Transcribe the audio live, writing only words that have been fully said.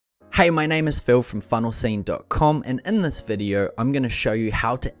Hey, my name is Phil from funnelscene.com, and in this video I'm going to show you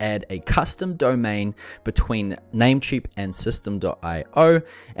how to add a custom domain between Namecheap and Systeme.io.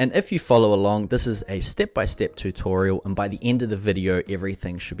 And if you follow along, this is a step-by-step tutorial, and by the end of the video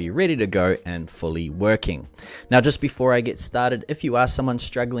everything should be ready to go and fully working. Now, just before I get started, if you are someone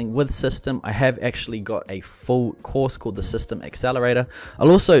struggling with Systeme, I have actually got a full course called the Systeme Accelerator.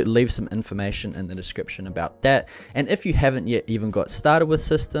 I'll also leave some information in the description about that. And if you haven't yet even got started with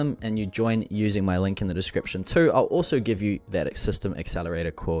Systeme and you join using my link in the description too, I'll also give you that Systeme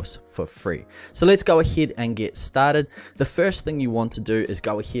Accelerator course for free. So let's go ahead and get started. The first thing you want to do is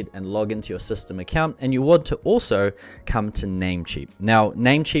go ahead and log into your Systeme account, and you want to also come to Namecheap. Now,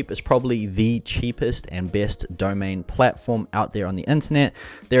 Namecheap is probably the cheapest and best domain platform out there on the internet.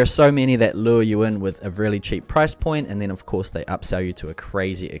 There are so many that lure you in with a really cheap price point, and then of course they upsell you to a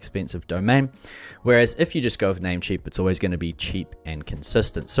crazy expensive domain. Whereas if you just go with Namecheap, it's always going to be cheap and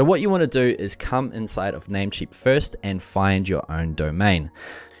consistent. So what you want to do is come inside of Namecheap first and find your own domain.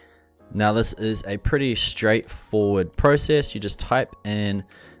 Now, this is a pretty straightforward process. You just type in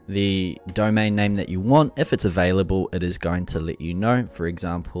the domain name that you want. If it's available, it is going to let you know. For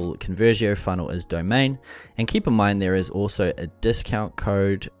example, Conversio Funnel is domain. And keep in mind there is also a discount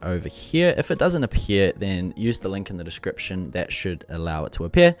code over here. If it doesn't appear, then use the link in the description. That should allow it to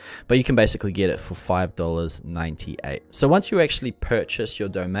appear. But you can basically get it for $5.98. So once you actually purchase your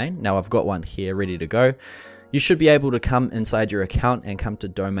domain, now I've got one here ready to go, you should be able to come inside your account and come to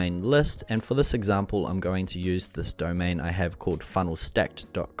domain list. And for this example, I'm going to use this domain I have called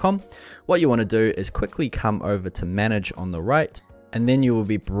funnelstacked.com. What you want to do is quickly come over to manage on the right, and then you will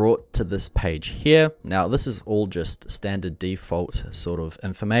be brought to this page here. Now, this is all just standard default sort of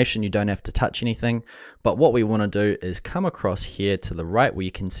information. You don't have to touch anything. But what we want to do is come across here to the right where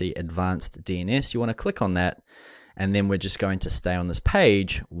you can see advanced DNS. You want to click on that. And then we're just going to stay on this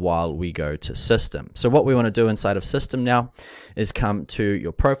page while we go to Systeme. So what we want to do inside of Systeme now is come to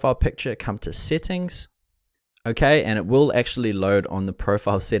your profile picture, come to settings. Okay, and it will actually load on the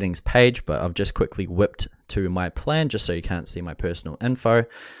profile settings page, but I've just quickly whipped to my plan just so you can't see my personal info.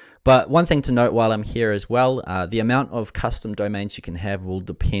 But one thing to note while I'm here as well, the amount of custom domains you can have will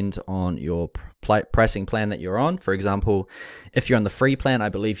depend on your pricing plan that you're on. For example, if you're on the free plan, I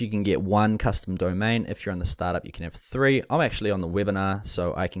believe you can get one custom domain. If you're on the startup, you can have 3. I'm actually on the webinar,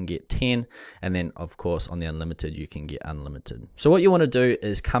 so I can get 10. And then of course on the unlimited, you can get unlimited. So what you want to do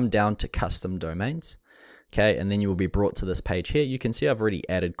is come down to custom domains. Okay, and then you will be brought to this page here. You can see I've already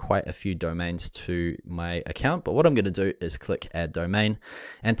added quite a few domains to my account, but what I'm going to do is click add domain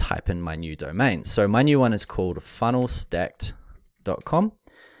and type in my new domain. So my new one is called funnelstacked.com.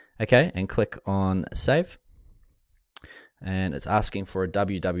 Okay, and click on save. And it's asking for a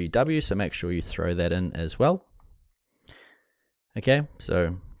www, so make sure you throw that in as well. Okay,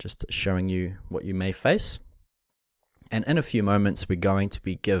 so just showing you what you may face. And in a few moments, we're going to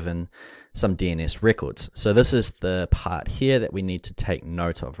be given some DNS records. So this is the part here that we need to take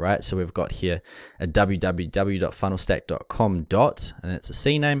note of, right? So we've got here a www.funnelstacked.com and it's a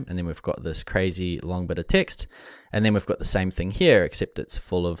CNAME, and then we've got this crazy long bit of text, and then we've got the same thing here, except it's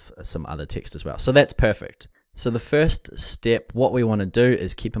full of some other text as well. So that's perfect. So the first step, what we want to do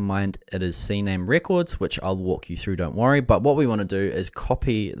is keep in mind it is CNAME records, which I'll walk you through, don't worry. But what we want to do is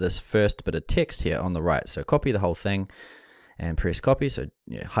copy this first bit of text here on the right. So copy the whole thing and press copy. So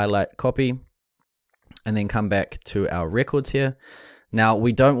yeah, highlight copy, and then come back to our records here. Now,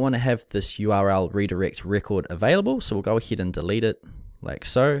 we don't want to have this URL redirect record available, so we'll go ahead and delete it like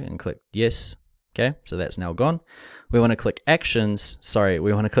so and click yes. Okay, so that's now gone. We want to click actions. Sorry,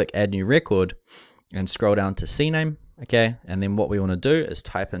 we want to click add new record and scroll down to CNAME. Okay, and then what we want to do is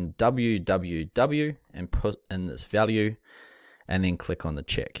type in www and put in this value, and then click on the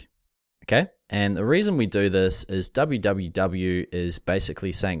check. Okay, and the reason we do this is www is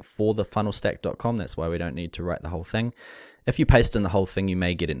basically saying for the funnelstack.com. That's why we don't need to write the whole thing. If you paste in the whole thing, you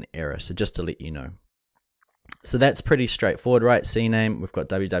may get an error. So just to let you know. So that's pretty straightforward, right? CNAME, we've got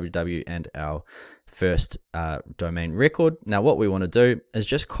www and our first domain record. Now what we want to do is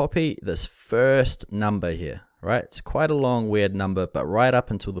just copy this first number here, right? It's quite a long, weird number, but right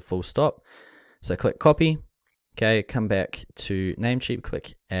up until the full stop. So click copy. Okay, come back to Namecheap,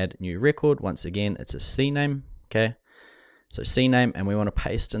 click add new record. Once again, it's a CNAME. Okay, so CNAME, and we want to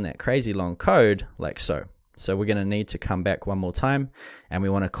paste in that crazy long code like so. So we're going to need to come back one more time, and we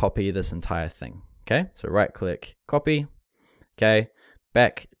want to copy this entire thing. Okay, so right click, copy. Okay,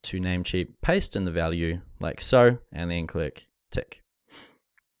 back to Namecheap, paste in the value like so, and then click tick.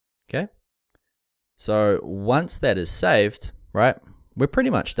 Okay, so once that is saved, right, we're pretty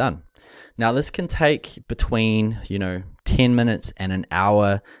much done. Now this can take between, 10 minutes and an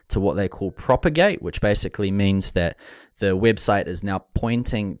hour to what they call propagate, which basically means that the website is now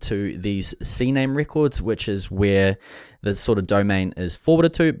pointing to these CNAME records, which is where the sort of domain is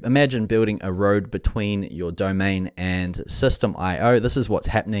forwarded to. Imagine building a road between your domain and Systeme.io. This is what's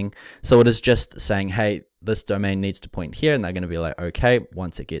happening. So it is just saying, hey, this domain needs to point here, and they're going to be like, okay,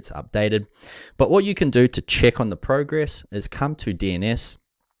 once it gets updated. But what you can do to check on the progress is come to DNS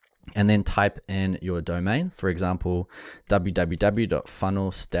and then type in your domain, for example,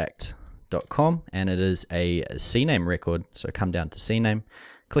 www.funnelstacked.com, and it is a CNAME record. So come down to CNAME,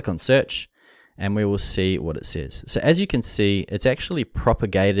 click on search, and we will see what it says. So as you can see, it's actually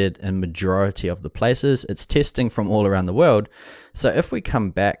propagated in majority of the places. It's testing from all around the world. So if we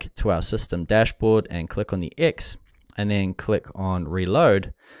come back to our system dashboard and click on the X and then click on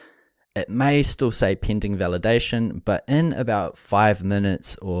reload, it may still say pending validation, but in about 5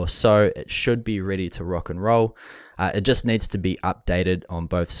 minutes or so, it should be ready to rock and roll. It just needs to be updated on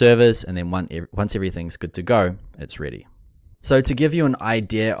both servers, and then once everything's good to go, it's ready. So to give you an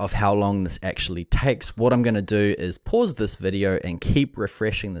idea of how long this actually takes, what I'm going to do is pause this video and keep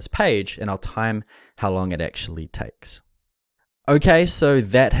refreshing this page, and I'll time how long it actually takes. Okay, so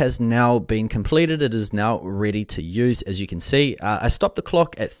that has now been completed. It is now ready to use. As you can see, I stopped the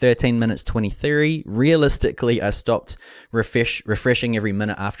clock at 13 minutes 23. Realistically, I stopped refreshing every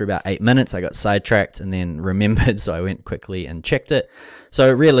minute after about 8 minutes. I got sidetracked and then remembered, so I went quickly and checked it.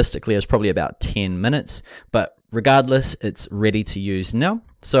 So realistically, it was probably about 10 minutes, but regardless, it's ready to use now.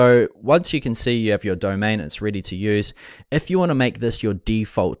 So once you can see you have your domain, it's ready to use. If you want to make this your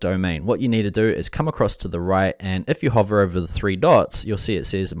default domain, what you need to do is come across to the right, and if you hover over the 3 dots, you'll see it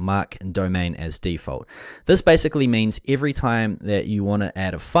says mark domain as default. This basically means every time that you want to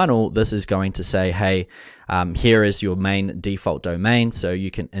add a funnel, this is going to say, hey, here is your main default domain, so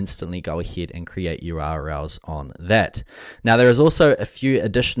you can instantly go ahead and create URLs on that. Now there is also a few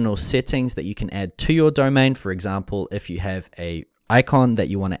additional settings that you can add to your domain. For example, if you have a icon that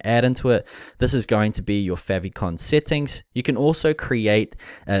you want to add into it, this is going to be your favicon settings. You can also create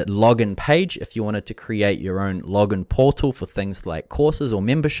a login page if you wanted to create your own login portal for things like courses or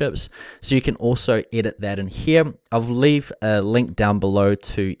memberships, so you can also edit that in here. I'll leave a link down below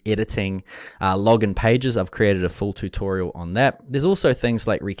to editing login pages. I've created a full tutorial on that. There's also things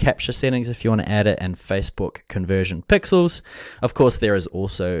like reCAPTCHA settings if you want to add it, and Facebook conversion pixels. Of course, there is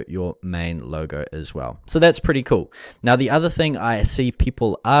also your main logo as well. So that's pretty cool. Now the other thing I see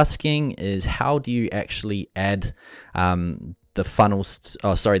people asking is, how do you actually add the funnels,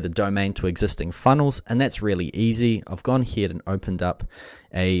 the domain to existing funnels? And that's really easy. I've gone ahead and opened up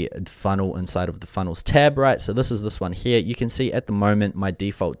a funnel inside of the funnels tab, right? So this is this one here. You can see at the moment my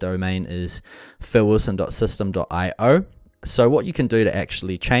default domain is philwilson.systeme.io. So what you can do to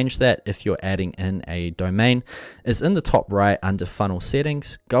actually change that if you're adding in a domain is in the top right under funnel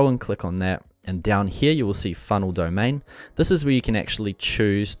settings, go and click on that. And down here you will see funnel domain. This is where you can actually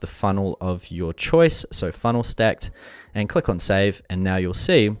choose the funnel of your choice, so funnel stacked, and click on save, and now you'll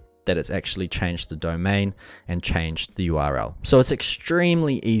see that it's actually changed the domain and changed the URL. So it's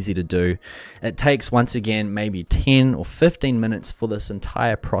extremely easy to do. It takes, once again, maybe 10 or 15 minutes for this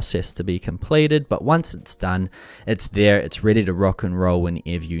entire process to be completed, but once it's done, it's there, it's ready to rock and roll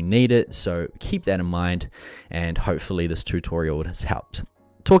whenever you need it. So keep that in mind, and hopefully this tutorial has helped.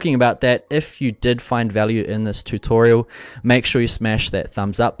 Talking about that, if you did find value in this tutorial, make sure you smash that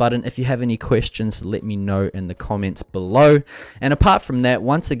thumbs up button. If you have any questions, let me know in the comments below. And apart from that,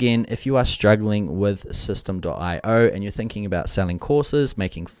 once again, if you are struggling with Systeme.io and you're thinking about selling courses,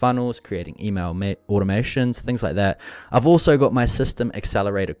 making funnels, creating email automations, things like that, I've also got my Systeme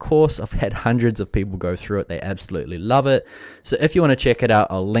Accelerator course. I've had hundreds of people go through it. They absolutely love it. So if you want to check it out,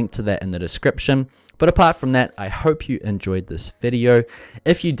 I'll link to that in the description. But apart from that, I hope you enjoyed this video.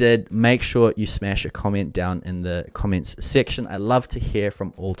 If you did, make sure you smash a comment down in the comments section. I love to hear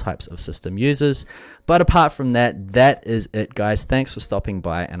from all types of Systeme users. But apart from that, that is it, guys. Thanks for stopping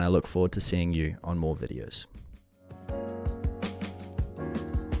by, and I look forward to seeing you on more videos.